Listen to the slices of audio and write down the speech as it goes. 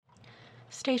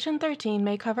Station 13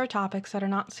 may cover topics that are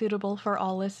not suitable for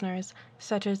all listeners,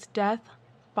 such as death,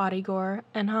 body gore,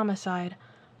 and homicide,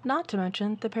 not to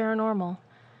mention the paranormal.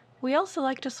 We also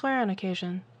like to swear on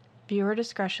occasion. Viewer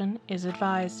discretion is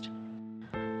advised.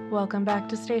 Welcome back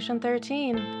to Station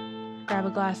 13. Grab a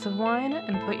glass of wine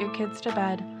and put your kids to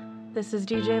bed. This is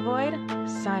DJ Void,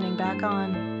 signing back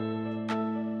on.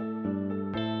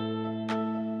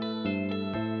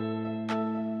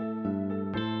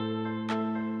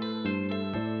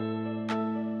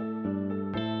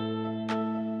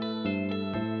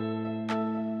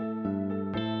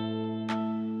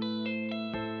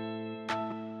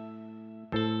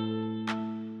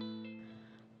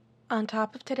 On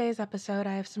top of today's episode,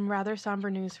 I have some rather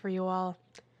somber news for you all.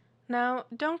 Now,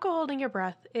 don't go holding your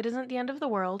breath. It isn't the end of the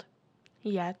world.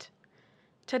 Yet.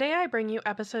 Today I bring you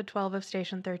episode 12 of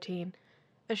Station 13,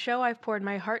 a show I've poured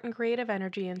my heart and creative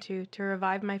energy into to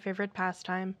revive my favorite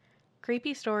pastime,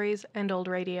 creepy stories and old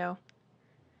radio.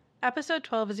 Episode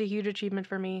 12 is a huge achievement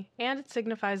for me, and it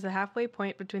signifies the halfway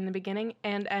point between the beginning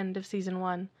and end of Season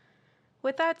 1.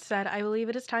 With that said, I believe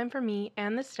it is time for me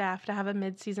and the staff to have a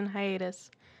mid-season hiatus,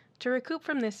 to recoup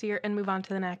from this year and move on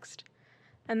to the next.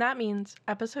 And that means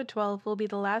episode 12 will be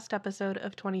the last episode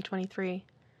of 2023.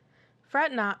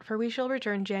 Fret not, for we shall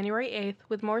return January 8th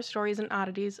with more stories and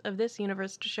oddities of this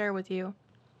universe to share with you.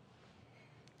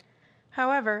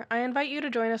 However, I invite you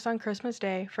to join us on Christmas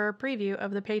Day for a preview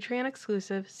of the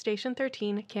Patreon-exclusive Station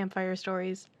 13 Campfire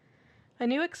Stories, a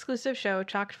new exclusive show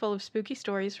chock full of spooky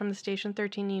stories from the Station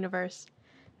 13 universe,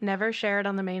 never shared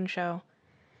on the main show.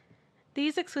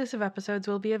 These exclusive episodes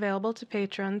will be available to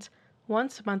patrons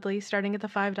once monthly starting at the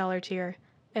 $5 tier,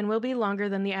 and will be longer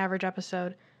than the average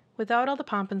episode, without all the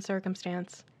pomp and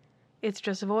circumstance. It's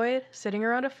just Void, sitting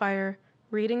around a fire,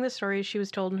 reading the stories she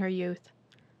was told in her youth.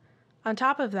 On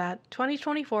top of that,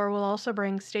 2024 will also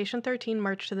bring Station 13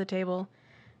 merch to the table,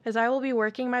 as I will be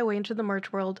working my way into the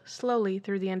merch world slowly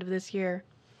through the end of this year.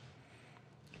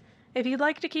 If you'd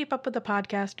like to keep up with the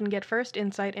podcast and get first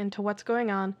insight into what's going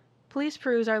on, please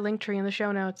peruse our link tree in the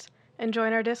show notes and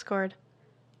join our Discord.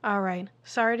 Alright,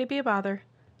 sorry to be a bother,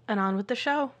 and on with the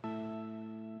show.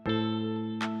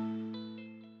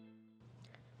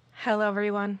 Hello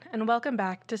everyone, and welcome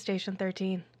back to Station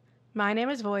 13. My name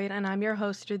is Void, and I'm your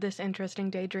host through this interesting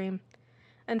daydream.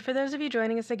 And for those of you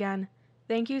joining us again,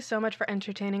 thank you so much for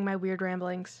entertaining my weird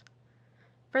ramblings.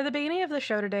 For the beginning of the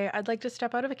show today, I'd like to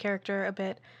step out of a character a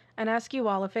bit and ask you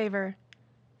all a favor.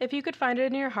 If you could find it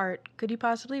in your heart, could you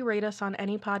possibly rate us on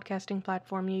any podcasting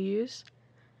platform you use?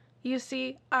 You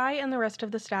see, I and the rest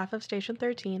of the staff of Station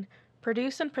 13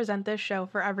 produce and present this show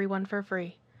for everyone for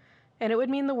free, and it would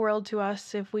mean the world to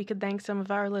us if we could thank some of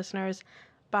our listeners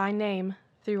by name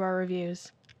through our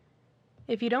reviews.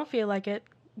 If you don't feel like it,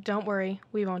 don't worry,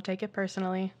 we won't take it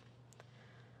personally.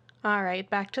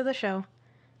 Alright, back to the show.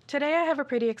 Today I have a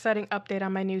pretty exciting update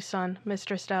on my new son,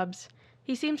 Mr. Stubbs.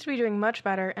 He seems to be doing much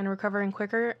better and recovering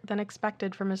quicker than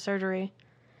expected from his surgery.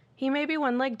 He may be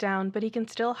one leg down, but he can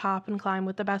still hop and climb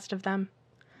with the best of them.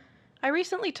 I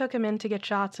recently took him in to get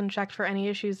shots and checked for any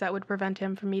issues that would prevent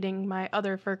him from meeting my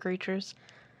other fur creatures,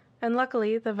 and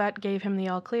luckily the vet gave him the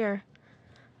all clear.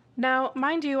 Now,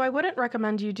 mind you, I wouldn't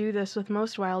recommend you do this with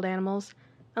most wild animals,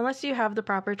 unless you have the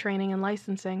proper training and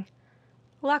licensing.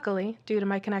 Luckily, due to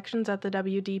my connections at the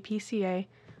WDPCA,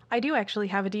 I do actually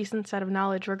have a decent set of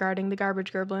knowledge regarding the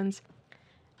garbage gerblins,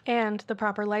 and the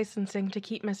proper licensing to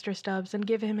keep Mr. Stubbs and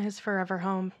give him his forever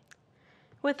home.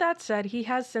 With that said, he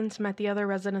has since met the other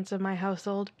residents of my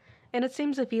household, and it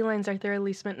seems the felines are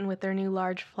thoroughly smitten with their new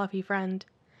large, fluffy friend.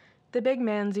 The big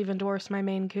man's even dwarfs my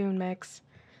Maine Coon mix.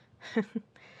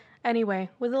 Anyway,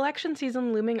 with election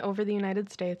season looming over the United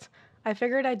States, I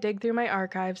figured I'd dig through my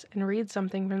archives and read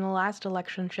something from the last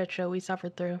election shitshow we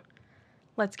suffered through.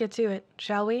 Let's get to it,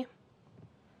 shall we?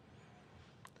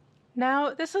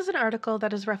 Now, this is an article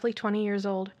that is roughly 20 years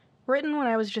old, written when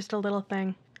I was just a little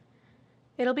thing.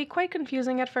 It'll be quite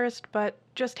confusing at first, but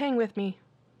just hang with me.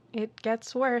 It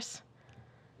gets worse.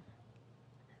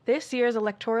 This year's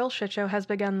electoral shitshow has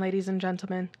begun, ladies and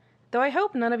gentlemen, though I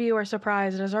hope none of you are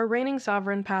surprised as our reigning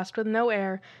sovereign passed with no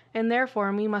heir, and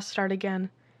therefore we must start again.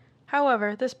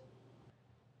 However,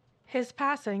 his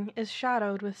passing is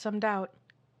shadowed with some doubt.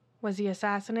 Was he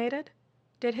assassinated?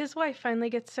 Did his wife finally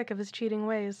get sick of his cheating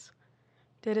ways?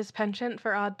 Did his penchant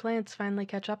for odd plants finally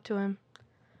catch up to him?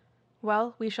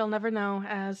 Well, we shall never know,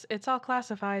 as it's all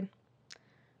classified.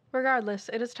 Regardless,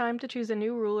 it is time to choose a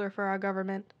new ruler for our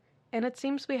government, and it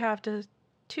seems we have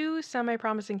two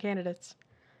semi-promising candidates.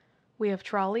 We have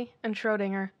Trolley and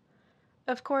Schrodinger.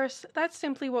 Of course, that's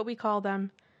simply what we call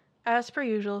them. As per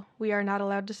usual, we are not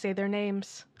allowed to say their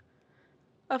names.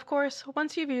 Of course,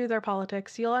 once you view their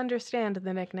politics, you'll understand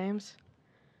the nicknames.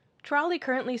 Trolley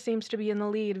currently seems to be in the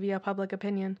lead via public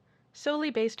opinion,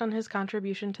 solely based on his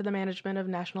contribution to the management of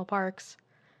national parks.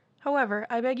 However,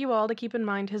 I beg you all to keep in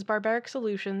mind his barbaric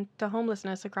solution to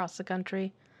homelessness across the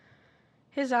country.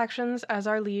 His actions as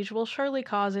our liege will surely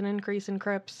cause an increase in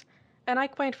crips, and I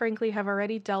quite frankly have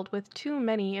already dealt with too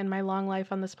many in my long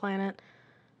life on this planet.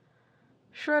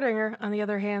 Schrödinger, on the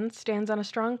other hand, stands on a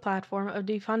strong platform of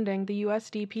defunding the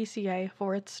USDPCA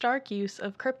for its stark use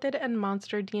of cryptid and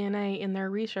monster DNA in their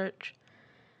research.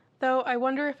 Though I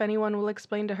wonder if anyone will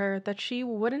explain to her that she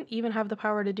wouldn't even have the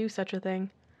power to do such a thing.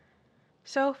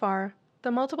 So far,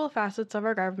 the multiple facets of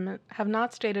our government have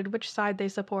not stated which side they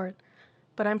support,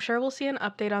 but I'm sure we'll see an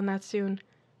update on that soon.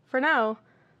 For now,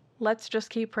 let's just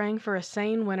keep praying for a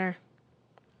sane winner.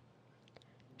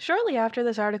 Shortly after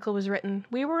this article was written,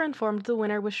 we were informed the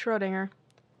winner was Schrödinger.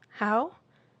 How?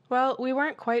 Well, we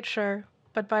weren't quite sure,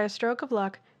 but by a stroke of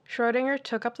luck, Schrödinger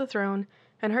took up the throne,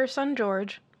 and her son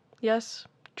George, yes,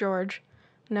 George,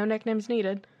 no nicknames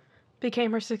needed,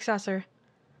 became her successor.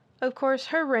 Of course,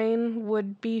 her reign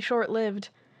would be short-lived,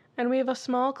 and we have a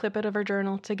small clippet of her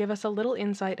journal to give us a little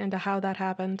insight into how that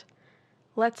happened.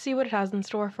 Let's see what it has in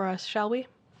store for us, shall we?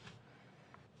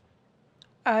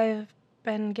 I've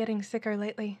been getting sicker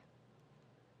lately.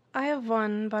 I have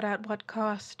won, but at what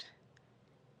cost?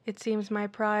 It seems my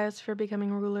prize for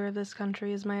becoming ruler of this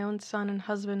country is my own son and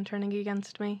husband turning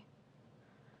against me.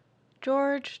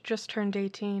 George just turned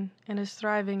 18 and is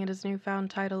thriving in his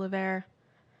newfound title of heir,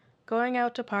 going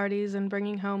out to parties and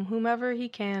bringing home whomever he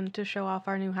can to show off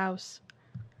our new house.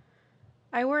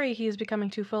 I worry he is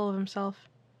becoming too full of himself,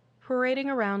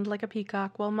 parading around like a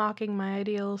peacock while mocking my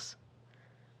ideals.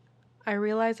 I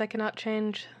realize I cannot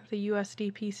change the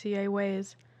USDPCA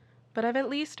ways, but I've at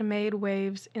least made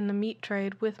waves in the meat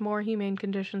trade with more humane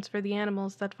conditions for the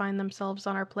animals that find themselves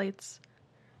on our plates.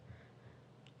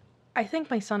 I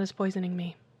think my son is poisoning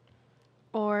me.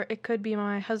 Or it could be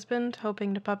my husband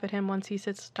hoping to puppet him once he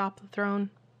sits atop the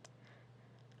throne.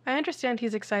 I understand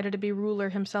he's excited to be ruler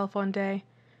himself one day,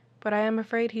 but I am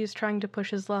afraid he is trying to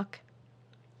push his luck.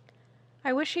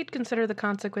 I wish he'd consider the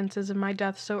consequences of my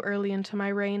death so early into my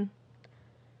reign.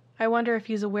 I wonder if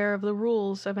he's aware of the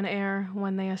rules of an heir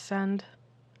when they ascend.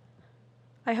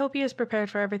 I hope he is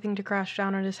prepared for everything to crash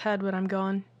down on his head when I'm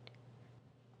gone.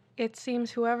 It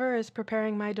seems whoever is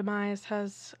preparing my demise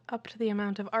has upped the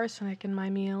amount of arsenic in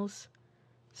my meals,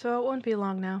 so it won't be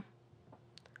long now.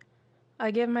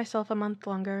 I give myself a month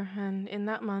longer, and in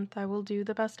that month I will do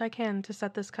the best I can to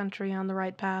set this country on the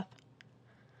right path.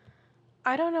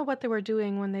 I don't know what they were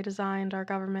doing when they designed our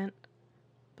government,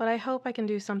 but I hope I can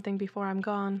do something before I'm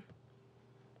gone.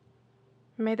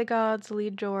 May the gods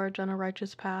lead George on a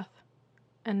righteous path,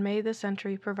 and may this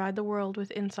entry provide the world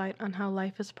with insight on how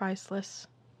life is priceless.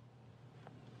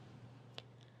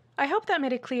 I hope that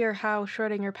made it clear how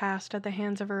Schrödinger passed at the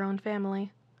hands of her own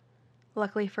family.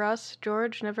 Luckily for us,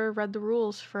 George never read the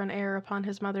rules for an heir upon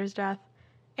his mother's death,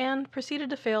 and proceeded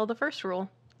to fail the first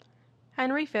rule.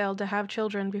 Henry failed to have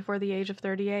children before the age of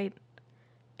 38,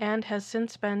 and has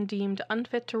since been deemed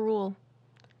unfit to rule.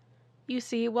 You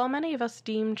see, while many of us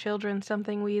deem children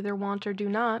something we either want or do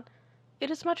not, it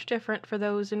is much different for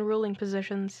those in ruling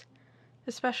positions,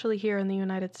 especially here in the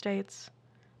United States.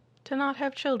 To not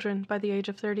have children by the age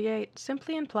of 38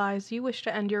 simply implies you wish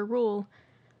to end your rule,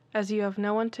 as you have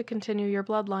no one to continue your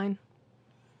bloodline.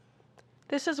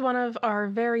 This is one of our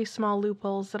very small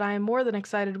loopholes that I am more than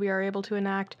excited we are able to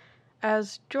enact,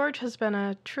 as George has been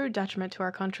a true detriment to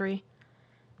our country.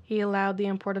 He allowed the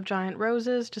import of giant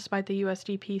roses despite the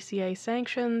USDPCA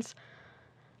sanctions,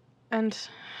 and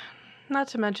not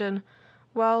to mention,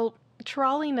 while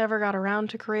Trolley never got around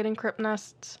to creating crypt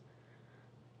nests,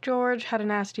 George had a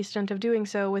nasty stint of doing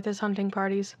so with his hunting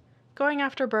parties, going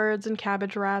after birds and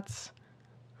cabbage rats.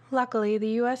 Luckily,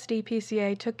 the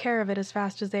USDPCA took care of it as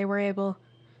fast as they were able,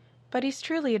 but he's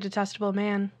truly a detestable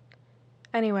man.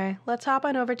 Anyway, let's hop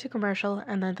on over to commercial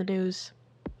and then the news.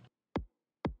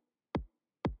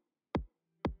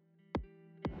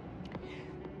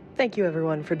 Thank you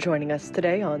everyone for joining us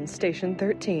today on Station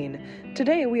 13.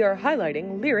 Today we are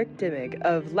highlighting Lyric Dimig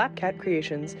of Lapcat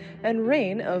Creations and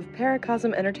Rain of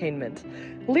Paracosm Entertainment.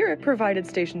 Lyric provided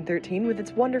Station 13 with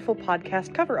its wonderful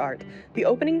podcast cover art, the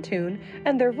opening tune,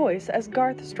 and their voice as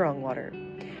Garth Strongwater.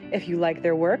 If you like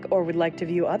their work or would like to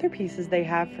view other pieces they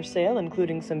have for sale,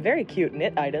 including some very cute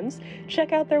knit items,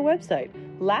 check out their website,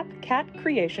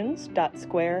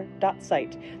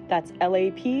 lapcatcreations.square.site. That's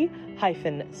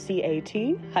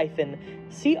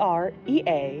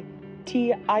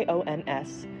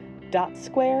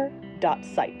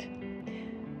LAPCAT-CREATIONS.square.site.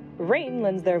 Rain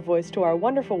lends their voice to our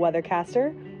wonderful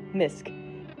weathercaster, Misk,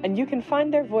 and you can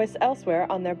find their voice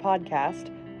elsewhere on their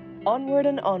podcast, Onward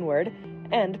and Onward,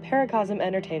 and Paracosm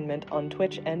Entertainment on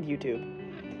Twitch and YouTube.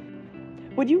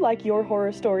 Would you like your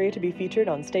horror story to be featured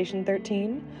on Station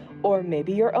 13? Or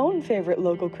maybe your own favorite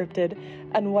local cryptid?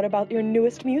 And what about your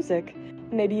newest music?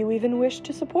 Maybe you even wish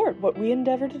to support what we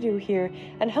endeavor to do here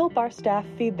and help our staff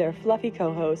feed their fluffy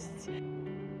co-hosts.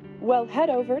 Well, head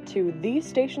over to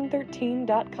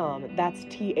thestation13.com. That's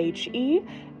TheStation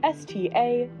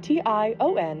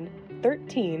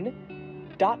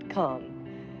 13.com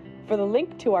for the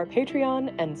link to our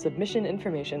Patreon and submission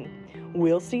information.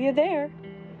 We'll see you there.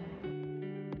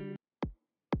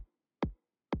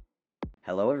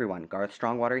 Hello everyone, Garth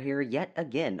Strongwater here yet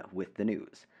again with the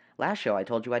news. Last show I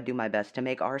told you I'd do my best to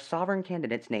make our sovereign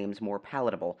candidates' names more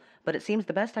palatable, but it seems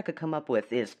the best I could come up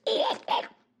with is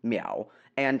meow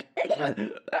and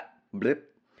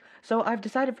blip. So I've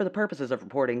decided for the purposes of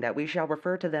reporting that we shall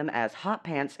refer to them as Hot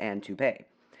Pants and Toupee.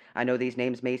 I know these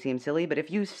names may seem silly, but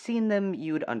if you've seen them,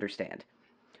 you'd understand.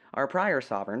 Our prior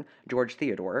sovereign, George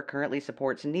Theodore, currently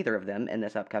supports neither of them in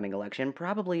this upcoming election,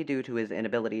 probably due to his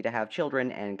inability to have children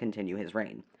and continue his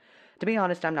reign. To be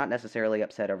honest, I'm not necessarily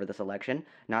upset over this election.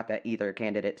 Not that either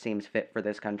candidate seems fit for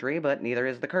this country, but neither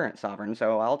is the current sovereign,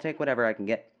 so I'll take whatever I can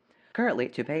get. Currently,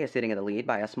 Toupee is sitting in the lead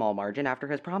by a small margin after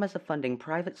his promise of funding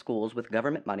private schools with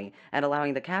government money and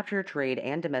allowing the capture, trade,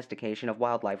 and domestication of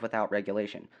wildlife without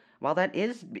regulation. While that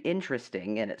is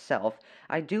interesting in itself,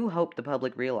 I do hope the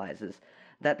public realizes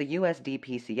that the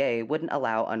USDPCA wouldn't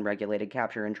allow unregulated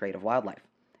capture and trade of wildlife.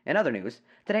 In other news,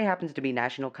 today happens to be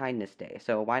National Kindness Day,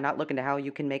 so why not look into how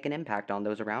you can make an impact on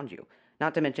those around you?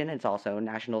 Not to mention, it's also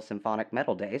National Symphonic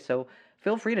Metal Day, so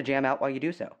feel free to jam out while you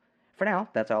do so. For now,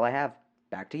 that's all I have.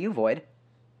 Back to you, Void.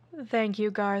 Thank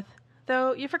you, Garth.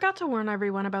 Though you forgot to warn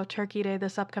everyone about Turkey Day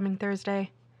this upcoming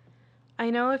Thursday. I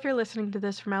know if you're listening to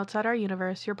this from outside our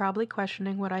universe, you're probably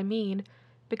questioning what I mean,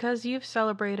 because you've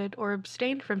celebrated or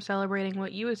abstained from celebrating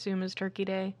what you assume is Turkey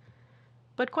Day.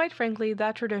 But quite frankly,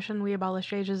 that tradition we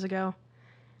abolished ages ago.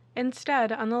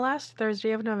 Instead, on the last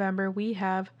Thursday of November, we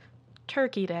have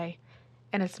Turkey Day,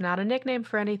 and it's not a nickname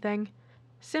for anything,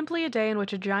 simply a day in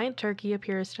which a giant turkey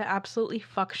appears to absolutely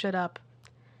fuck shit up.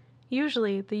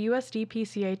 Usually, the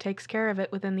USDPCA takes care of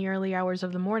it within the early hours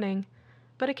of the morning,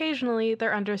 but occasionally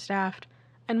they're understaffed,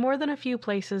 and more than a few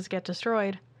places get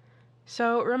destroyed.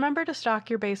 So remember to stock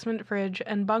your basement fridge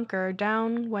and bunker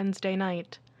down Wednesday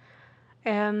night.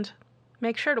 And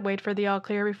make sure to wait for the all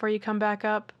clear before you come back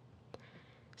up.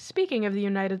 Speaking of the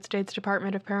United States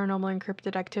Department of Paranormal and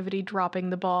Cryptid Activity dropping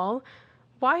the ball,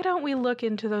 why don't we look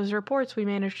into those reports we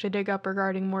managed to dig up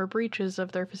regarding more breaches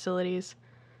of their facilities?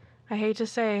 I hate to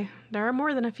say, there are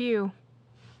more than a few.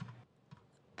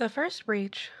 The first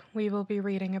breach we will be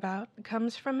reading about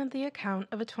comes from the account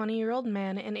of a 20-year-old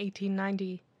man in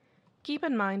 1890. Keep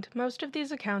in mind, most of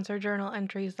these accounts are journal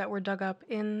entries that were dug up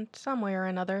in some way or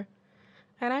another,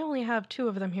 and I only have 2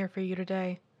 of them here for you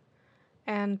today.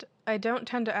 And I don't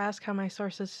tend to ask how my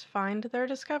sources find their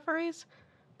discoveries,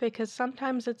 because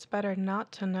sometimes it's better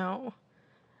not to know.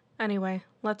 Anyway,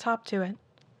 let's hop to it.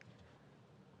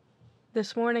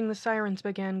 This morning the sirens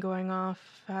began going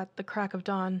off at the crack of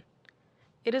dawn.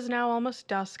 It is now almost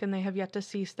dusk and they have yet to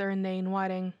cease their inane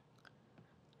whining.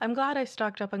 I'm glad I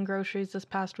stocked up on groceries this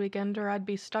past weekend, or I'd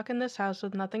be stuck in this house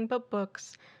with nothing but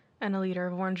books and a liter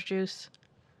of orange juice.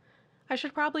 I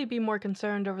should probably be more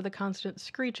concerned over the constant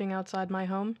screeching outside my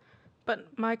home, but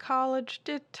my college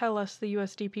did tell us the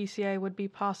USDPCA would be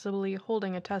possibly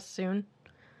holding a test soon.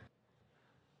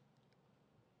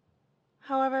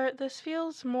 However, this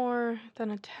feels more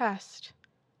than a test.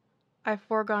 I've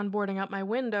foregone boarding up my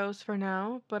windows for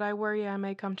now, but I worry I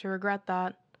may come to regret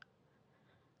that.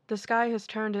 The sky has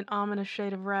turned an ominous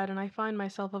shade of red, and I find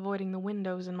myself avoiding the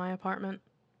windows in my apartment.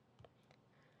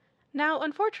 Now,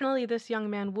 unfortunately, this young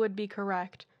man would be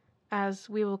correct. As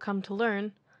we will come to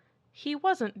learn, he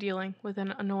wasn't dealing with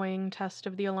an annoying test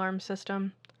of the alarm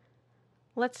system.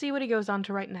 Let's see what he goes on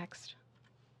to write next.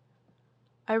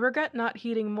 I regret not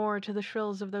heeding more to the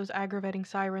shrills of those aggravating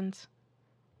sirens.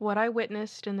 What I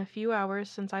witnessed in the few hours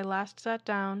since I last sat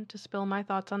down to spill my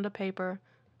thoughts onto paper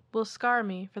will scar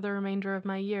me for the remainder of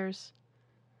my years.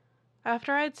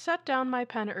 After I had set down my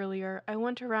pen earlier, I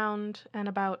went around and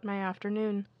about my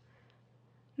afternoon.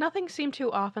 Nothing seemed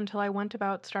too off until I went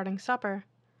about starting supper.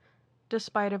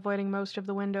 Despite avoiding most of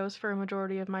the windows for a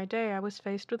majority of my day, I was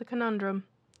faced with a conundrum.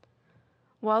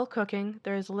 While cooking,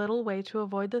 there is little way to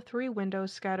avoid the 3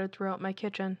 windows scattered throughout my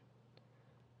kitchen.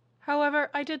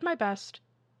 However, I did my best,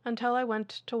 until I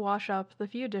went to wash up the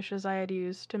few dishes I had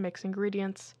used to mix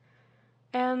ingredients,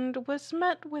 and was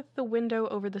met with the window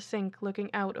over the sink looking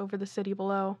out over the city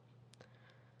below.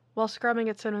 While scrubbing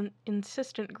at some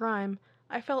insistent grime,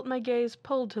 I felt my gaze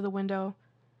pulled to the window,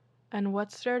 and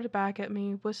what stared back at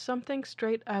me was something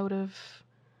straight out of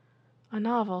a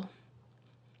novel.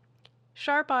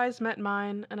 Sharp eyes met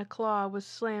mine, and a claw was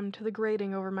slammed to the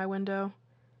grating over my window.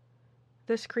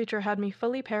 This creature had me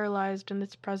fully paralyzed in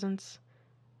its presence,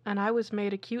 and I was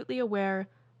made acutely aware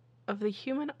of the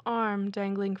human arm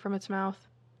dangling from its mouth.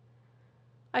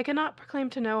 I cannot proclaim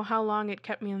to know how long it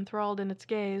kept me enthralled in its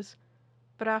gaze,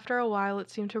 but after a while it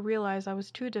seemed to realize I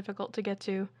was too difficult to get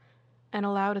to, and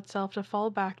allowed itself to fall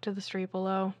back to the street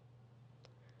below.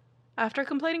 After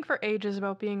complaining for ages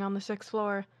about being on the 6th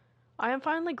floor, I am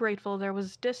finally grateful there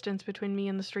was distance between me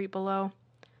and the street below,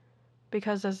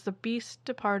 because as the beast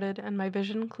departed and my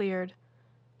vision cleared,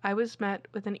 I was met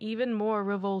with an even more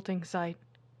revolting sight.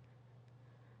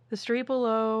 The street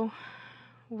below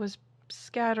was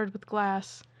scattered with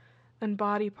glass and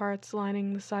body parts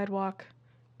lining the sidewalk,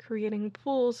 creating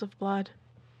pools of blood.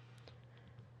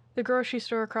 The grocery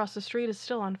store across the street is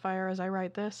still on fire as I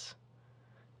write this.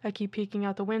 I keep peeking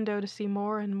out the window to see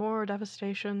more and more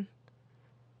devastation.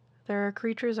 There are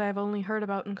creatures I have only heard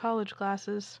about in college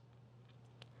classes.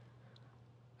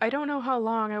 I don't know how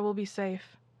long I will be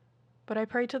safe, but I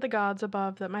pray to the gods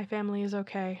above that my family is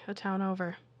okay a town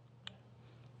over.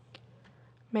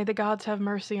 May the gods have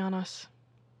mercy on us.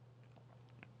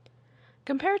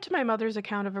 Compared to my mother's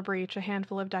account of a breach a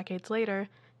handful of decades later,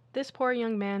 this poor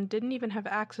young man didn't even have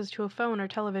access to a phone or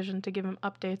television to give him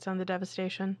updates on the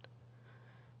devastation.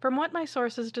 From what my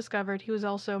sources discovered, he was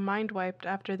also mind-wiped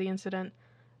after the incident,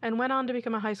 and went on to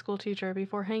become a high school teacher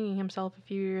before hanging himself a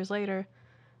few years later,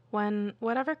 when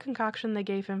whatever concoction they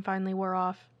gave him finally wore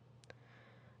off.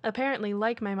 Apparently,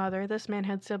 like my mother, this man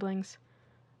had siblings,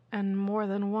 and more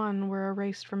than one were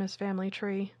erased from his family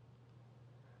tree.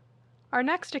 Our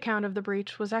next account of the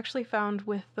breach was actually found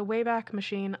with the Wayback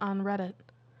Machine on Reddit.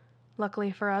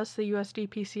 Luckily for us, the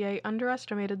USDPCA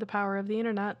underestimated the power of the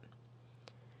internet.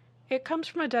 It comes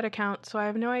from a dead account, so I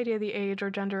have no idea the age or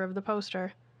gender of the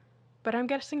poster, but I'm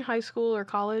guessing high school or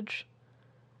college.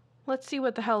 Let's see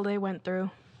what the hell they went through.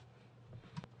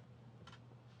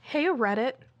 Hey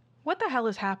Reddit, what the hell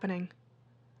is happening?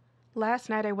 Last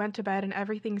night I went to bed and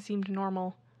everything seemed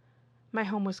normal. My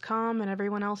home was calm and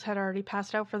everyone else had already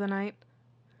passed out for the night.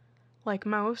 Like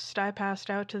most, I passed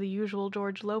out to the usual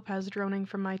George Lopez droning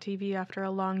from my TV after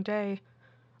a long day,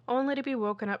 only to be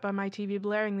woken up by my TV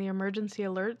blaring the emergency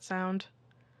alert sound.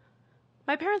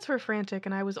 My parents were frantic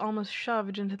and I was almost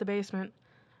shoved into the basement,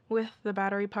 with the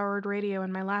battery-powered radio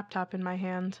and my laptop in my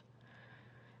hand.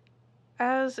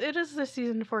 As it is the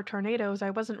season for tornadoes, I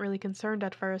wasn't really concerned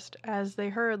at first, as they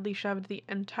hurriedly shoved the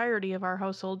entirety of our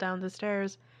household down the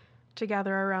stairs to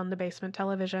gather around the basement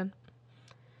television.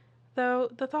 Though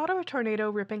the thought of a tornado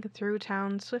ripping through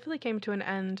town swiftly came to an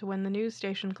end when the news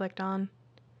station clicked on.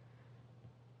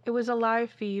 It was a live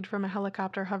feed from a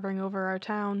helicopter hovering over our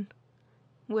town,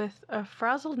 with a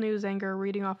frazzled news anchor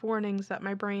reading off warnings that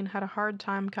my brain had a hard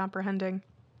time comprehending.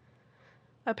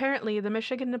 Apparently, the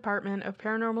Michigan Department of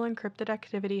Paranormal Encrypted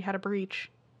Activity had a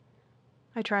breach.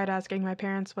 I tried asking my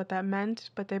parents what that meant,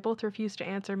 but they both refused to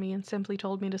answer me and simply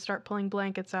told me to start pulling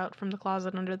blankets out from the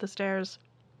closet under the stairs.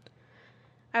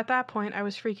 At that point, I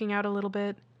was freaking out a little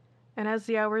bit, and as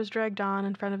the hours dragged on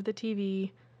in front of the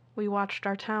TV, we watched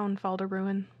our town fall to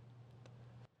ruin.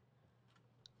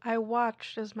 I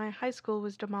watched as my high school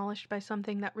was demolished by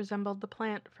something that resembled the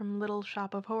plant from Little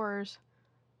Shop of Horrors,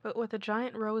 but with a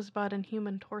giant rosebud and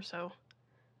human torso.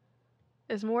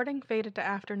 As morning faded to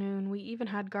afternoon, we even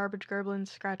had garbage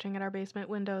goblins scratching at our basement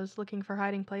windows looking for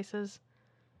hiding places,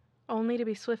 only to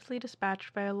be swiftly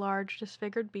dispatched by a large,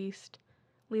 disfigured beast,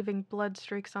 leaving blood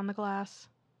streaks on the glass.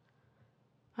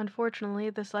 Unfortunately,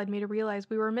 this led me to realize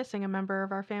we were missing a member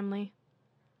of our family.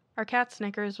 Our cat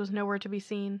Snickers was nowhere to be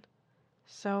seen,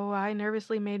 so I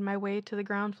nervously made my way to the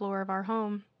ground floor of our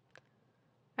home.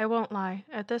 I won't lie,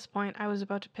 at this point I was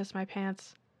about to piss my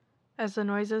pants, as the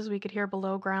noises we could hear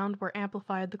below ground were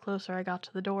amplified the closer I got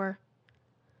to the door.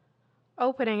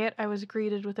 Opening it, I was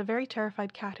greeted with a very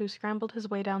terrified cat who scrambled his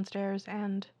way downstairs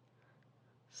and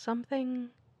something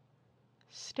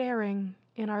staring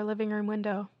in our living room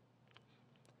window.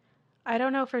 I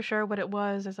don't know for sure what it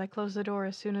was as I closed the door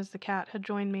as soon as the cat had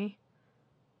joined me,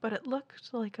 but it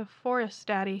looked like a forest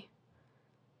daddy.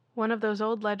 One of those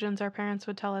old legends our parents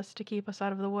would tell us to keep us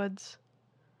out of the woods.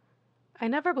 I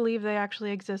never believed they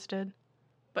actually existed,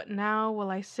 but now,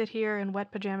 while I sit here in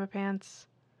wet pajama pants,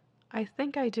 I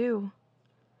think I do.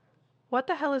 What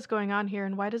the hell is going on here,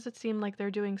 and why does it seem like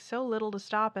they're doing so little to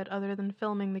stop it other than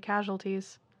filming the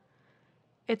casualties?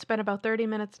 It's been about 30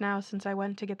 minutes now since I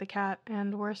went to get the cat,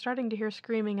 and we're starting to hear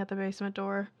screaming at the basement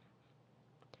door.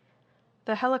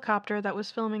 The helicopter that was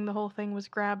filming the whole thing was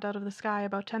grabbed out of the sky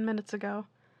about 10 minutes ago,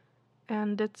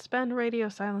 and it's been radio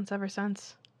silence ever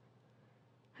since.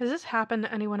 Has this happened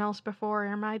to anyone else before, or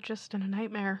am I just in a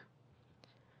nightmare?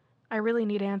 I really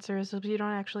need answers, as we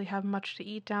don't actually have much to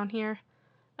eat down here,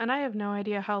 and I have no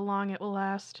idea how long it will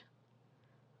last.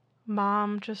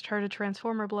 Mom just heard a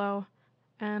transformer blow,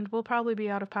 and we'll probably be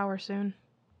out of power soon.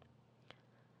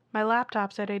 My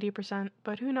laptop's at 80%,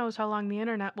 but who knows how long the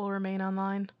internet will remain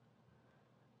online.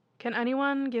 Can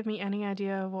anyone give me any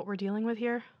idea of what we're dealing with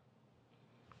here?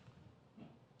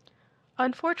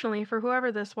 Unfortunately for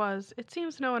whoever this was, it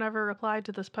seems no one ever replied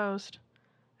to this post,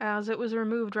 as it was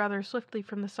removed rather swiftly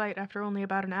from the site after only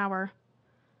about an hour.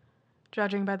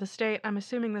 Judging by the state, I'm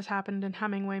assuming this happened in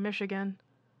Hemingway, Michigan,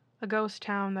 a ghost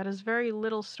town that has very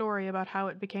little story about how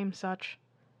it became such.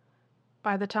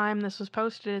 By the time this was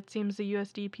posted, it seems the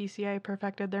USDPCA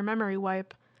perfected their memory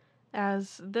wipe,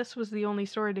 as this was the only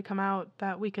story to come out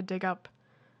that we could dig up.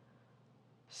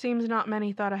 Seems not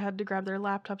many thought ahead to grab their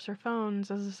laptops or phones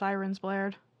as the sirens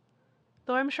blared.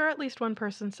 Though I'm sure at least one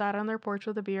person sat on their porch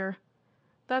with a beer.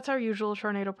 That's our usual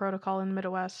tornado protocol in the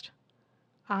Midwest.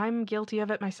 I'm guilty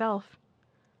of it myself.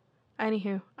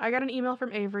 Anywho, I got an email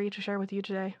from Avery to share with you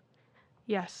today.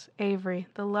 Yes, Avery,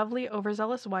 the lovely,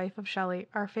 overzealous wife of Shelley,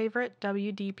 our favorite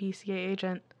WDPCA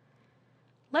agent.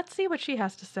 Let's see what she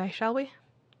has to say, shall we?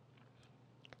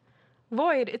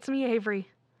 Void, it's me, Avery.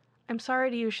 I'm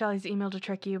sorry to use Shelley's email to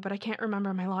trick you, but I can't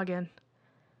remember my login.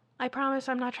 I promise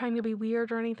I'm not trying to be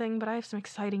weird or anything, but I have some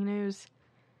exciting news.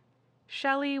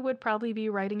 Shelley would probably be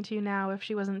writing to you now if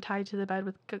she wasn't tied to the bed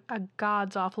with a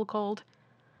god's awful cold.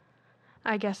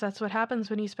 I guess that's what happens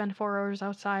when you spend 4 hours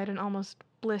outside in almost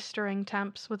blistering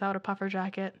temps without a puffer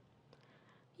jacket.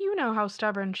 You know how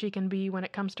stubborn she can be when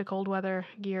it comes to cold weather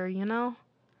gear, you know?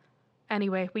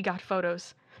 Anyway, we got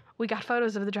photos. We got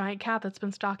photos of the giant cat that's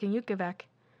been stalking Yukavek.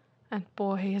 And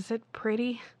boy, is it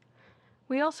pretty.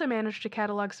 We also managed to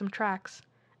catalog some tracks,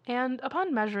 and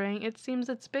upon measuring, it seems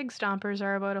its big stompers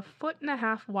are about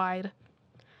 1.5 feet wide.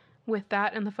 With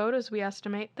that and the photos, we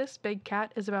estimate this big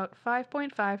cat is about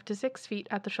 5.5 to 6 feet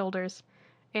at the shoulders,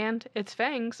 and its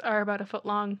fangs are about 1 foot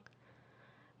long.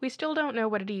 We still don't know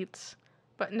what it eats,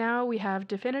 but now we have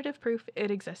definitive proof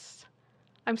it exists.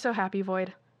 I'm so happy,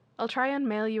 Void. I'll try and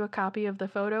mail you a copy of the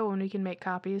photo when we can make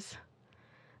copies.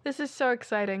 This is so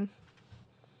exciting.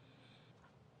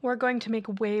 We're going to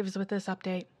make waves with this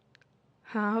update.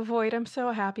 Void, I'm so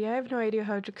happy. I have no idea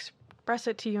how to express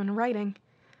it to you in writing.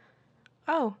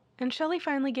 Oh, and Shelley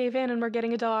finally gave in and we're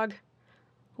getting a dog.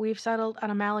 We've settled on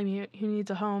a Malamute who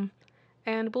needs a home,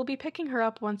 and we'll be picking her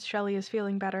up once Shelley is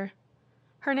feeling better.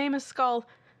 Her name is Skull,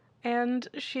 and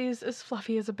she's as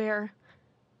fluffy as a bear.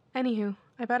 Anywho,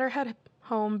 I better head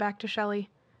home back to Shelley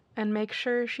and make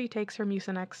sure she takes her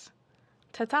Mucinex.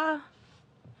 Ta-ta!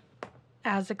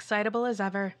 As excitable as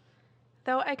ever,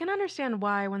 though I can understand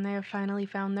why when they have finally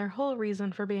found their whole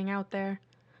reason for being out there.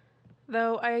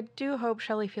 Though I do hope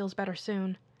Shelley feels better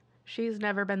soon. She's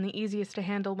never been the easiest to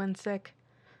handle when sick.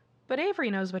 But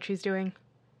Avery knows what she's doing.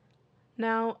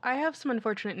 Now, I have some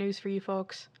unfortunate news for you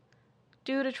folks.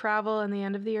 Due to travel and the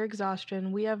end of the year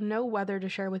exhaustion, we have no weather to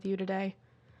share with you today.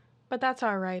 But that's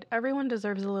alright, everyone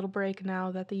deserves a little break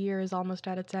now that the year is almost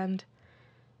at its end.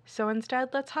 So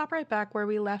instead, let's hop right back where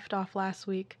we left off last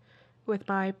week, with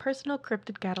my personal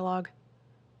cryptid catalog.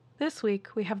 This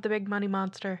week, we have the Big Muddy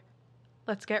Monster.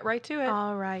 Let's get right to it.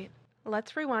 Alright,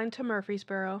 let's rewind to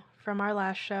Murfreesboro from our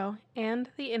last show, and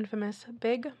the infamous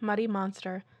Big Muddy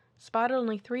Monster, spotted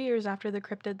only 3 years after the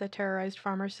cryptid that terrorized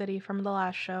Farmer City from the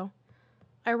last show.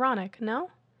 Ironic, no?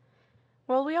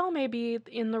 While we all may be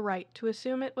in the right to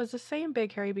assume it was the same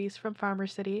big hairy beast from Farmer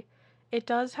City, it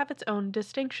does have its own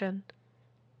distinction.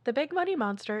 The Big Muddy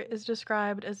Monster is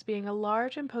described as being a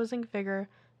large, imposing figure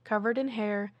covered in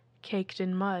hair, caked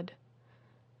in mud.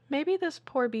 Maybe this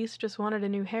poor beast just wanted a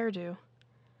new hairdo.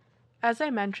 As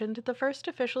I mentioned, the first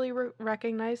officially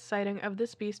recognized sighting of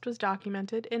this beast was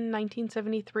documented in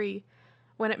 1973,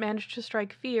 when it managed to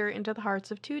strike fear into the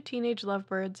hearts of 2 teenage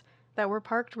lovebirds that were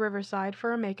parked riverside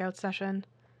for a makeout session.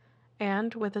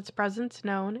 And, with its presence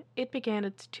known, it began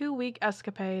its 2-week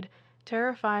escapade,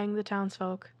 terrifying the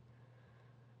townsfolk.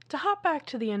 To hop back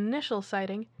to the initial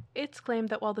sighting, it's claimed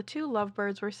that while the 2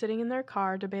 lovebirds were sitting in their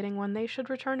car debating when they should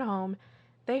return home,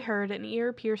 they heard an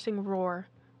ear-piercing roar,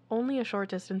 only a short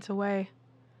distance away.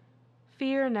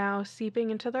 Fear now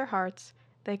seeping into their hearts,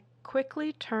 they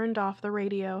quickly turned off the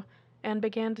radio and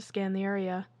began to scan the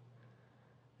area.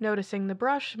 Noticing the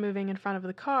brush moving in front of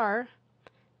the car,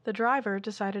 the driver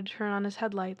decided to turn on his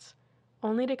headlights,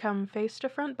 only to come face to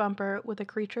front bumper with a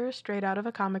creature straight out of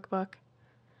a comic book.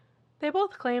 They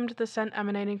both claimed the scent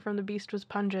emanating from the beast was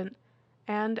pungent,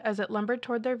 and as it lumbered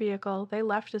toward their vehicle, they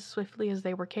left as swiftly as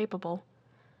they were capable.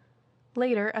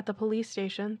 Later, at the police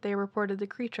station, they reported the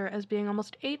creature as being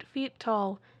almost 8 feet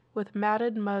tall, with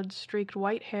matted mud-streaked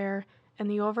white hair and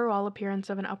the overall appearance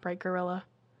of an upright gorilla.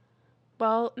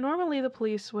 While normally the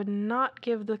police would not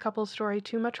give the couple's story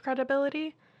too much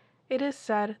credibility, it is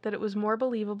said that it was more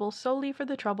believable solely for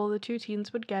the trouble the two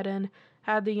teens would get in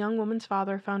had the young woman's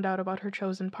father found out about her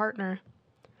chosen partner.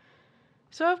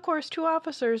 So of course 2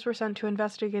 officers were sent to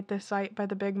investigate this site by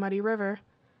the Big Muddy River,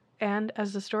 and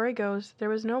as the story goes, there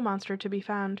was no monster to be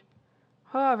found.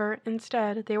 However,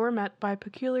 instead they were met by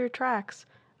peculiar tracks,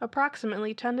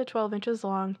 approximately 10 to 12 inches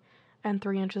long and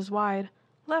 3 inches wide,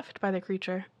 left by the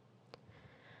creature.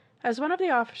 As one of the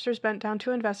officers bent down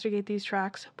to investigate these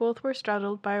tracks, both were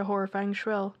startled by a horrifying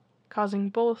shrill, causing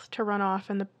both to run off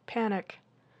in the panic.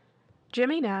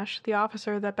 Jimmy Nash, the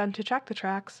officer that bent to check the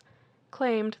tracks,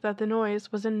 claimed that the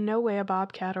noise was in no way a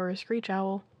bobcat or a screech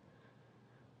owl.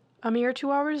 A mere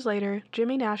 2 hours later,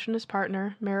 Jimmy Nash and his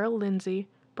partner, Merrill Lindsay,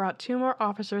 brought 2 more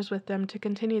officers with them to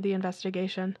continue the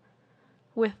investigation.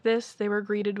 With this, they were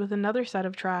greeted with another set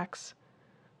of tracks.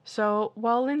 So,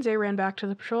 while Lindsay ran back to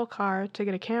the patrol car to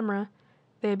get a camera,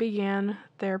 they began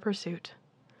their pursuit.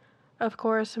 Of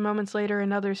course, moments later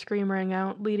another scream rang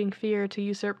out, leading fear to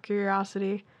usurp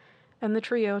curiosity, and the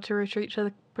trio to retreat to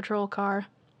the patrol car.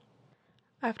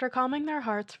 After calming their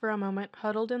hearts for a moment,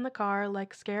 huddled in the car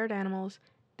like scared animals,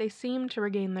 they seemed to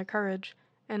regain their courage,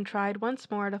 and tried once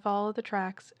more to follow the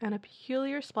tracks and a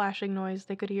peculiar splashing noise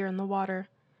they could hear in the water.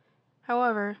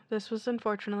 However, this was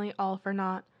unfortunately all for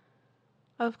naught.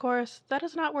 Of course, that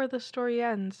is not where the story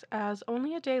ends, as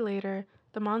only a day later,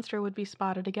 the monster would be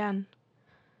spotted again.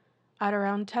 At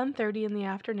around 10:30 in the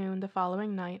afternoon the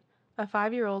following night, a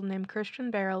 5-year-old named Christian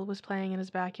Barrell was playing in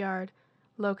his backyard,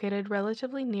 located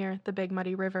relatively near the Big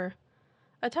Muddy River,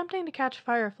 attempting to catch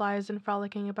fireflies and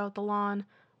frolicking about the lawn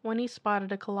when he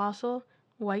spotted a colossal,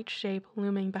 white shape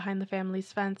looming behind the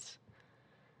family's fence.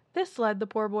 This led the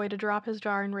poor boy to drop his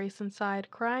jar and race inside,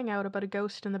 crying out about a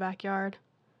ghost in the backyard.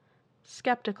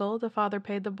 Skeptical, the father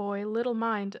paid the boy little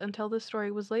mind until the story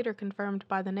was later confirmed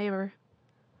by the neighbor.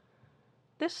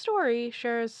 This story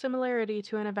shares similarity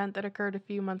to an event that occurred a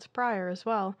few months prior as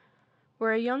well,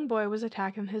 where a young boy was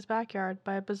attacked in his backyard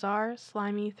by a bizarre,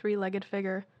 slimy, 3-legged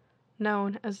figure,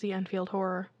 known as the Enfield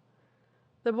Horror.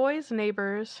 The boy's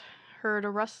neighbors heard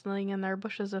a rustling in their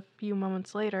bushes a few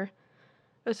moments later,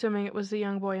 assuming it was the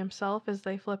young boy himself as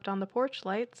they flipped on the porch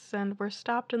lights and were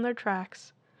stopped in their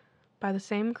tracks by the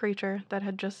same creature that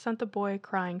had just sent the boy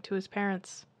crying to his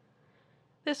parents.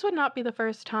 This would not be the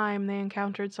first time they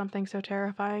encountered something so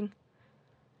terrifying.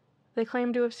 They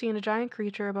claimed to have seen a giant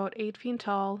creature about 8 feet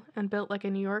tall and built like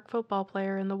a New York football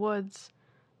player in the woods,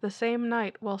 the same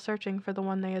night while searching for the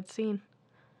one they had seen.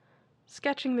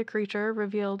 Sketching the creature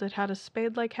revealed it had a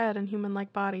spade-like head and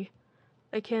human-like body,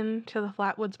 akin to the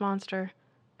Flatwoods Monster,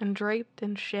 and draped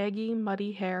in shaggy,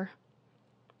 muddy hair.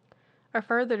 A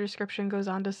further description goes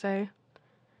on to say,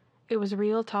 "It was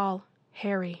real tall,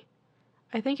 hairy.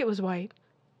 I think it was white,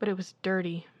 but it was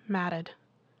dirty, matted.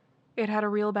 It had a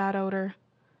real bad odor.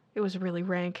 It was really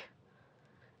rank.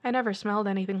 I never smelled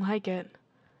anything like it.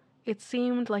 It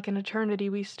seemed like an eternity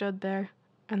we stood there,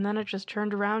 and then it just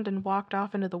turned around and walked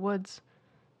off into the woods.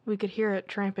 We could hear it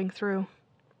tramping through."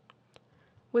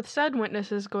 With said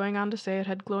witnesses going on to say it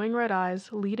had glowing red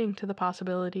eyes, leading to the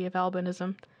possibility of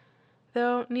albinism,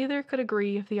 though neither could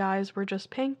agree if the eyes were just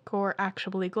pink or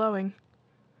actually glowing.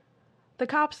 The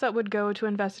cops that would go to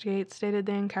investigate stated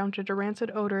they encountered a rancid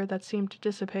odor that seemed to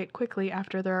dissipate quickly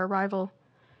after their arrival,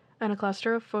 and a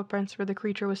cluster of footprints where the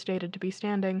creature was stated to be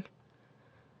standing.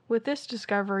 With this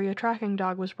discovery, a tracking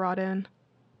dog was brought in.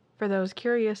 For those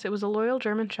curious, it was a loyal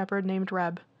German shepherd named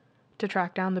Reb, to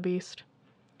track down the beast.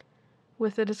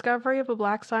 With the discovery of a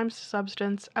black slime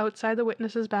substance outside the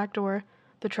witness's back door,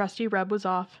 the trusty Reb was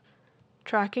off,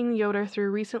 tracking the odor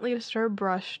through recently disturbed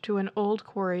brush to an old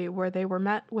quarry where they were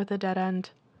met with a dead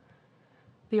end.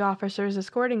 The officers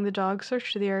escorting the dog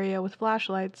searched the area with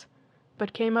flashlights,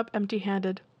 but came up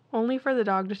empty-handed, only for the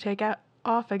dog to take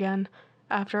off again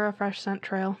after a fresh scent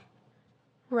trail.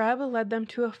 Reb led them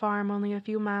to a farm only a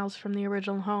few miles from the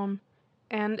original home,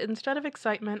 and instead of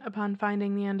excitement upon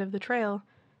finding the end of the trail,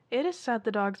 it is said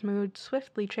the dog's mood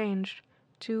swiftly changed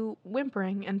to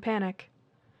whimpering and panic.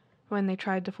 When they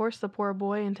tried to force the poor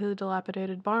boy into the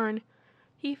dilapidated barn,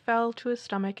 he fell to his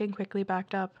stomach and quickly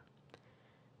backed up.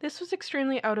 This was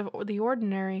extremely out of the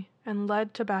ordinary and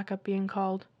led to backup being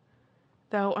called,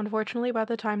 though unfortunately by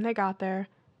the time they got there,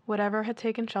 whatever had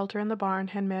taken shelter in the barn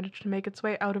had managed to make its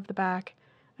way out of the back,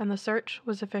 and the search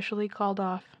was officially called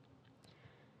off.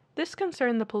 This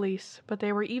concerned the police, but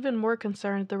they were even more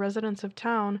concerned the residents of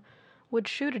town would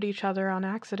shoot at each other on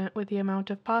accident with the amount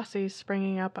of posses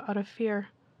springing up out of fear.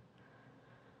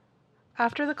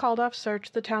 After the called-off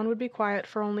search, the town would be quiet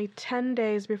for only 10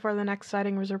 days before the next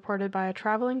sighting was reported by a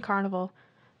traveling carnival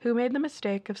who made the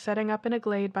mistake of setting up in a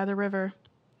glade by the river.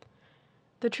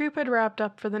 The troupe had wrapped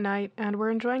up for the night and were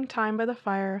enjoying time by the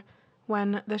fire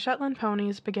when the Shetland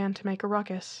ponies began to make a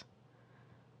ruckus.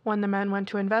 When the men went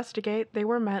to investigate, they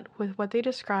were met with what they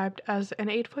described as an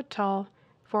 8-foot-tall,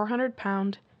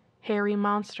 400-pound, hairy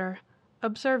monster,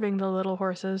 observing the little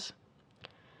horses.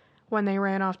 When they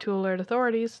ran off to alert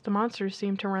authorities, the monsters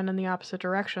seemed to run in the opposite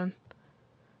direction.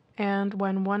 And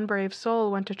when one brave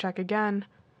soul went to check again,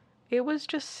 it was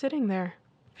just sitting there,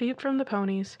 feet from the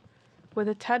ponies, with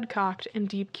its head cocked in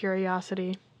deep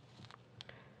curiosity.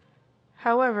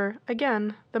 However,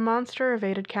 again, the monster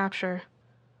evaded capture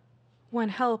when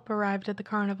help arrived at the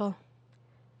carnival.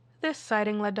 This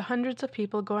sighting led to hundreds of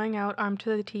people going out armed to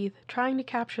the teeth trying to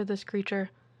capture this creature,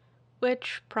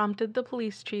 which prompted the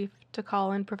police chief to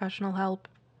call in professional help.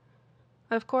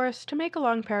 Of course, to make a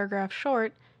long paragraph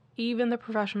short, even the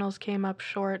professionals came up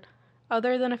short,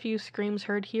 other than a few screams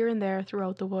heard here and there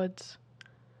throughout the woods.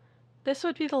 This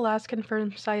would be the last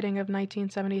confirmed sighting of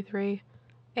 1973,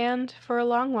 and for a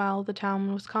long while the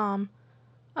town was calm,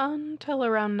 until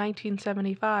around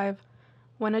 1975,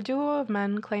 when a duo of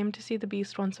men claimed to see the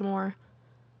beast once more.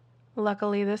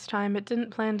 Luckily, this time it didn't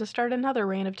plan to start another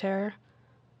reign of terror.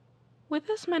 With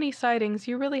this many sightings,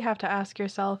 you really have to ask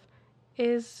yourself,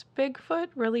 is Bigfoot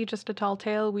really just a tall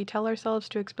tale we tell ourselves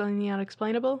to explain the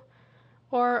unexplainable?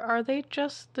 Or are they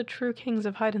just the true kings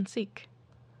of hide and seek?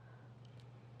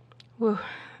 Whew,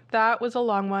 that was a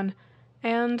long one,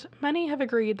 and many have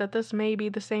agreed that this may be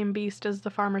the same beast as the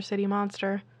Farmer City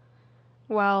monster.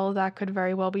 Well, that could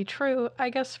very well be true. I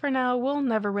guess for now we'll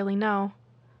never really know.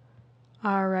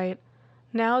 Alright,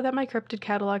 now that my cryptid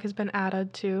catalog has been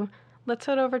added to, let's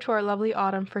head over to our lovely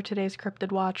Autumn for today's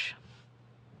Cryptid Watch.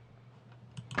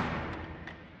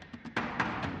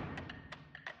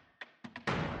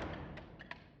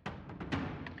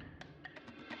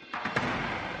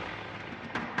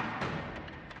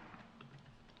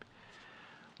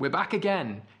 We're back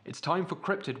again. It's time for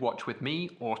Cryptid Watch with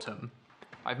me, Autumn.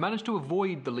 I've managed to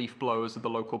avoid the leaf blowers of the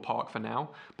local park for now,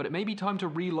 but it may be time to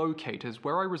relocate as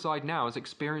where I reside now is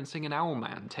experiencing an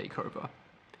owlman takeover.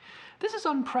 This is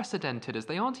unprecedented as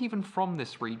they aren't even from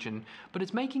this region, but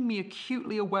it's making me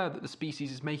acutely aware that the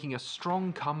species is making a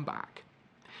strong comeback.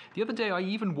 The other day I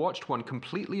even watched one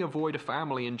completely avoid a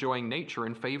family enjoying nature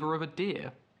in favor of a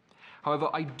deer. However,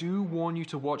 I do warn you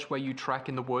to watch where you trek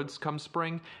in the woods come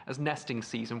spring, as nesting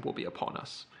season will be upon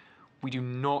us. We do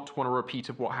not want a repeat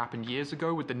of what happened years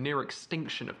ago with the near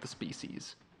extinction of the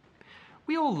species.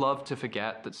 We all love to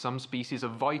forget that some species are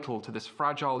vital to this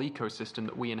fragile ecosystem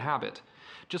that we inhabit,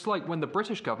 just like when the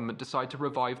British government decided to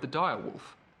revive the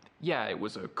direwolf. Yeah, it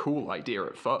was a cool idea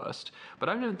at first, but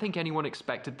I don't think anyone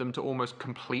expected them to almost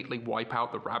completely wipe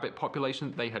out the rabbit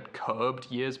population that they had curbed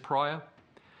years prior.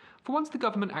 For once, the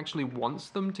government actually wants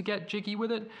them to get jiggy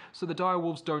with it, so the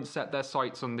direwolves don't set their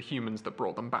sights on the humans that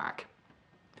brought them back.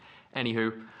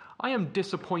 Anywho, I am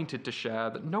disappointed to share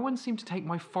that no one seemed to take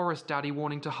my forest daddy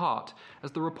warning to heart,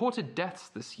 as the reported deaths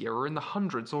this year are in the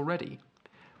hundreds already.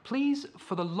 Please,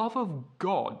 for the love of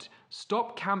God,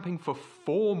 stop camping for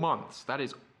 4 months. That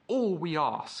is all we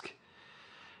ask.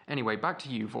 Anyway, back to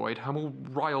you, Void. I'm all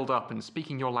riled up and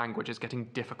speaking your language is getting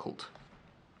difficult.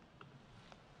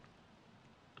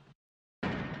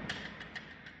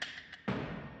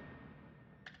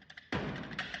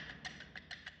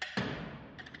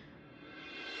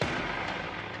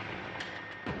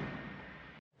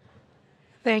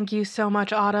 Thank you so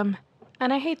much, Autumn.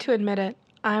 And I hate to admit it,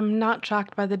 I'm not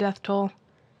shocked by the death toll.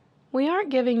 We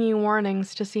aren't giving you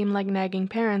warnings to seem like nagging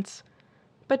parents.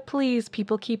 But please,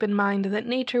 people, keep in mind that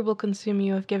nature will consume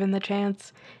you if given the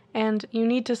chance, and you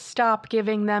need to stop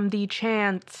giving them the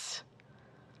chance.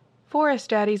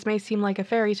 Forest daddies may seem like a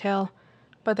fairy tale,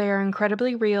 but they are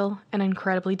incredibly real and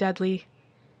incredibly deadly.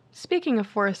 Speaking of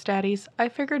forest daddies, I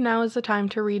figured now is the time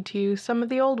to read to you some of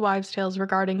the old wives' tales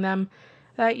regarding them,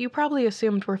 that you probably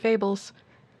assumed were fables.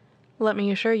 Let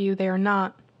me assure you they are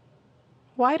not.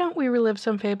 Why don't we relive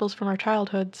some fables from our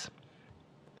childhoods?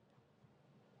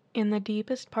 In the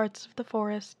deepest parts of the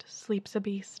forest sleeps a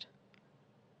beast.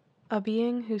 A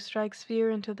being who strikes fear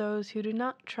into those who do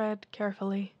not tread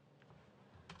carefully.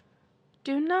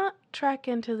 Do not trek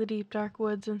into the deep dark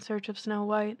woods in search of Snow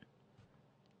White.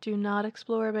 Do not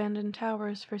explore abandoned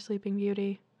towers for Sleeping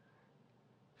Beauty.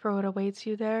 For what awaits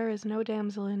you there is no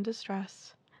damsel in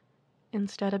distress.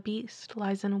 Instead, a beast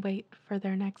lies in wait for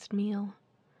their next meal.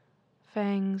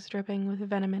 fangs dripping with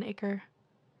venom and ichor.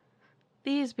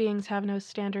 These beings have no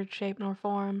standard shape nor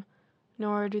form,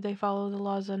 nor do they follow the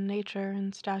laws of nature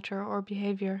in stature or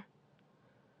behavior.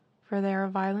 For they are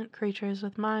violent creatures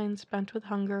with minds bent with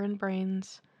hunger and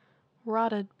brains,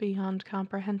 rotted beyond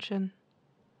comprehension.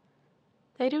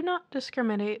 They do not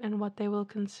discriminate in what they will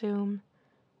consume,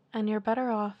 and you're better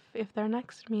off if their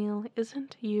next meal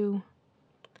isn't you.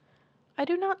 I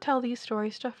do not tell these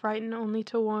stories to frighten, only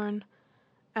to warn,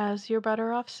 as you're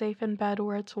better off safe in bed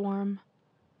where it's warm.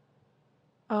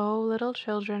 Oh, little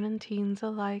children and teens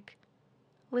alike,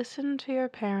 listen to your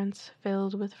parents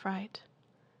filled with fright.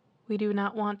 We do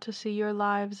not want to see your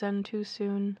lives end too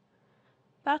soon.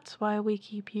 That's why we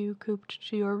keep you cooped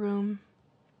to your room.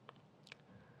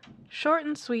 Short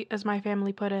and sweet, as my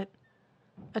family put it.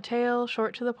 A tale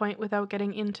short to the point without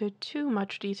getting into too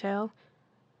much detail.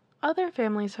 Other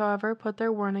families, however, put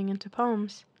their warning into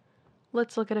poems.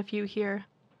 Let's look at a few here.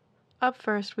 Up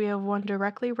first, we have one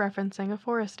directly referencing a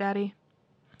forest daddy.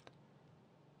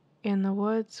 In the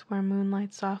woods where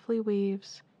moonlight softly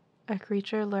weaves, a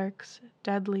creature lurks,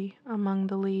 deadly, among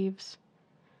the leaves.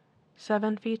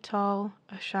 7 feet tall,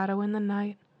 a shadow in the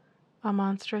night, a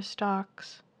monster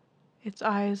stalks, its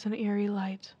eyes an eerie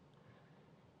light.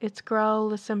 Its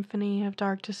growl a symphony of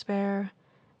dark despair,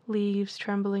 leaves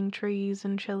trembling trees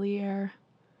and chilly air.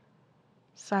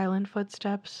 Silent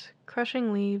footsteps,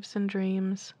 crushing leaves and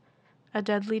dreams, a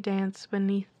deadly dance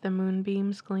beneath the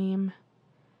moonbeams gleam.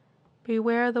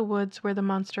 Beware the woods where the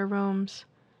monster roams,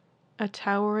 a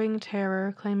towering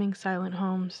terror claiming silent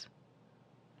homes.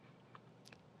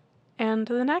 And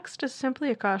the next is simply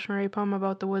a cautionary poem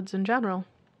about the woods in general.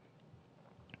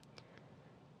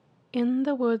 In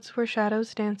the woods where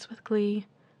shadows dance with glee,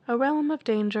 a realm of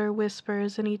danger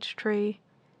whispers in each tree.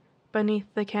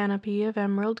 Beneath the canopy of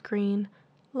emerald green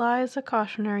lies a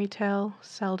cautionary tale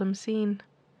seldom seen.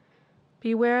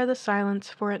 Beware the silence,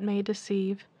 for it may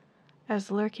deceive,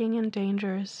 as lurking in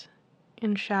dangers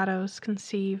in shadows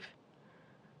conceive.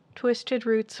 Twisted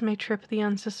roots may trip the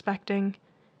unsuspecting.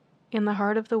 In the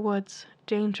heart of the woods,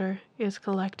 danger is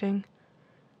collecting.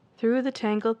 Through the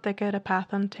tangled thicket a path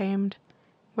untamed,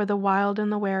 where the wild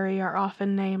and the wary are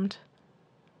often named.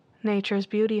 Nature's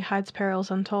beauty hides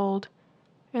perils untold.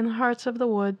 In the hearts of the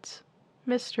woods,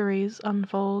 mysteries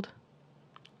unfold.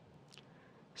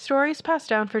 Stories passed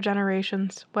down for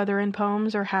generations, whether in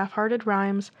poems or half-hearted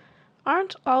rhymes,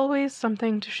 aren't always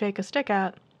something to shake a stick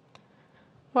at.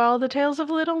 While the tales of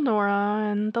little Nora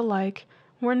and the like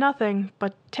were nothing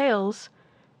but tales,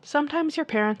 sometimes your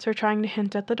parents are trying to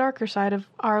hint at the darker side of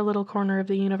our little corner of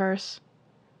the universe.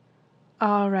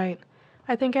 All right,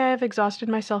 I think I have exhausted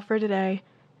myself for today,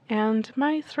 and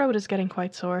my throat is getting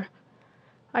quite sore.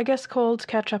 I guess colds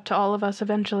catch up to all of us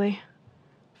eventually.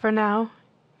 For now,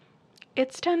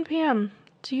 it's 10 p.m.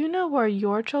 Do you know where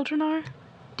your children are?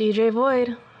 DJ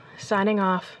Void, signing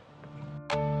off.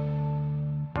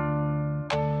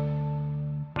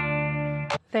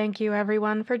 Thank you,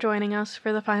 everyone, for joining us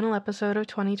for the final episode of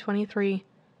 2023.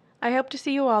 I hope to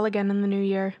see you all again in the new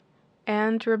year.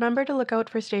 And remember to look out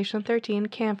for Station 13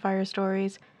 Campfire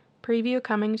Stories, preview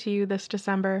coming to you this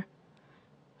December.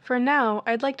 For now,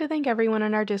 I'd like to thank everyone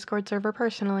in our Discord server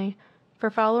personally for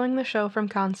following the show from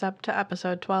concept to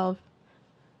episode 12.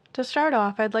 To start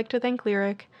off, I'd like to thank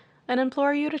Lyric and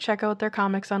implore you to check out their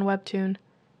comics on Webtoon.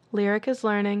 Lyric is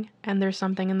learning, and there's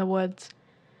something in the woods.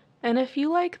 And if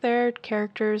you like their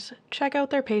characters, check out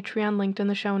their Patreon linked in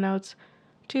the show notes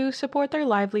to support their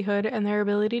livelihood and their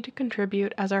ability to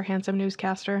contribute as our handsome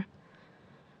newscaster.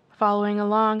 Following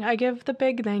along, I give the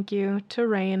big thank you to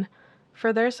Rain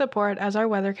for their support as our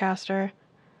weathercaster,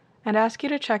 and ask you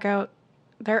to check out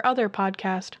their other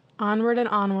podcast, Onward and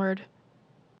Onward.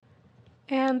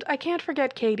 And I can't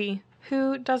forget Katie,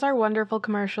 who does our wonderful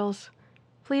commercials.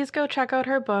 Please go check out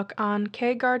her book on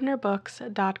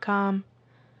kgardnerbooks.com.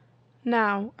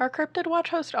 Now, our Cryptid Watch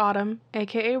host Autumn,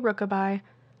 aka Rookabai,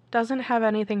 doesn't have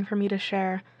anything for me to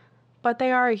share, but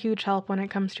they are a huge help when it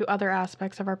comes to other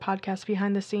aspects of our podcast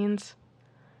behind the scenes.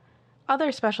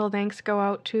 Other special thanks go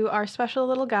out to our special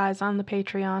little guys on the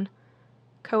Patreon: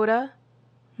 Coda,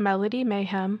 Melody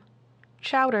Mayhem,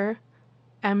 Chowder,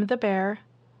 M the Bear,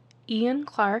 Ian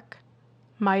Clark,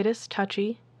 Midas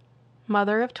Touchy,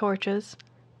 Mother of Torches,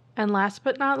 and last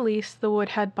but not least, the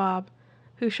Woodhead Bob,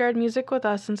 who shared music with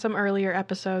us in some earlier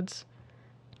episodes.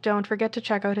 Don't forget to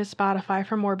check out his Spotify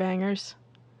for more bangers.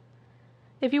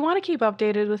 If you want to keep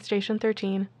updated with Station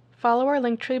 13, follow our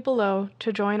Linktree below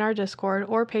to join our Discord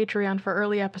or Patreon for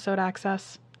early episode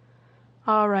access.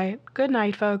 Alright, good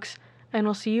night folks, and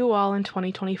we'll see you all in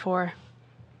 2024.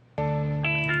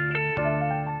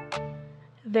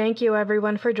 Thank you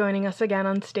everyone for joining us again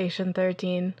on Station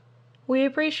 13. We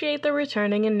appreciate the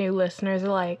returning and new listeners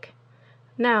alike.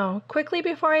 Now, quickly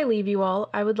before I leave you all,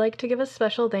 I would like to give a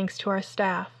special thanks to our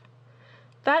staff.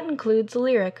 That includes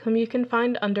Lyric, whom you can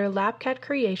find under Lapcat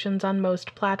Creations on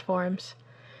most platforms,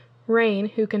 Rain,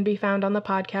 who can be found on the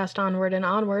podcast Onward and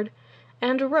Onward,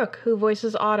 and Rook, who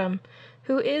voices Autumn,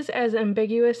 who is as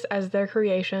ambiguous as their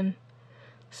creation.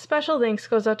 Special thanks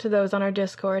goes out to those on our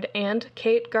Discord and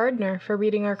Kate Gardner for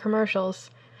reading our commercials.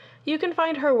 You can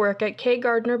find her work at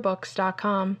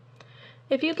kgardnerbooks.com.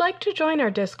 If you'd like to join our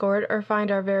Discord or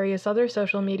find our various other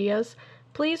social medias,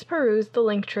 please peruse the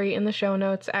link tree in the show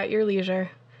notes at your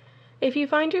leisure. If you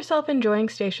find yourself enjoying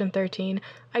Station 13,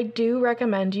 I do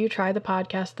recommend you try the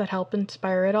podcast that helped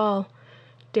inspire it all,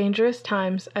 Dangerous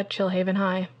Times at Chillhaven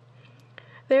High.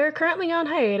 They are currently on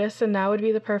hiatus, and now would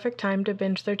be the perfect time to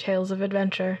binge their tales of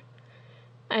adventure.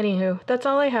 Anywho, that's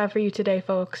all I have for you today,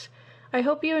 folks. I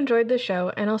hope you enjoyed the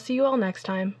show, and I'll see you all next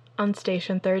time on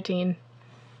Station 13.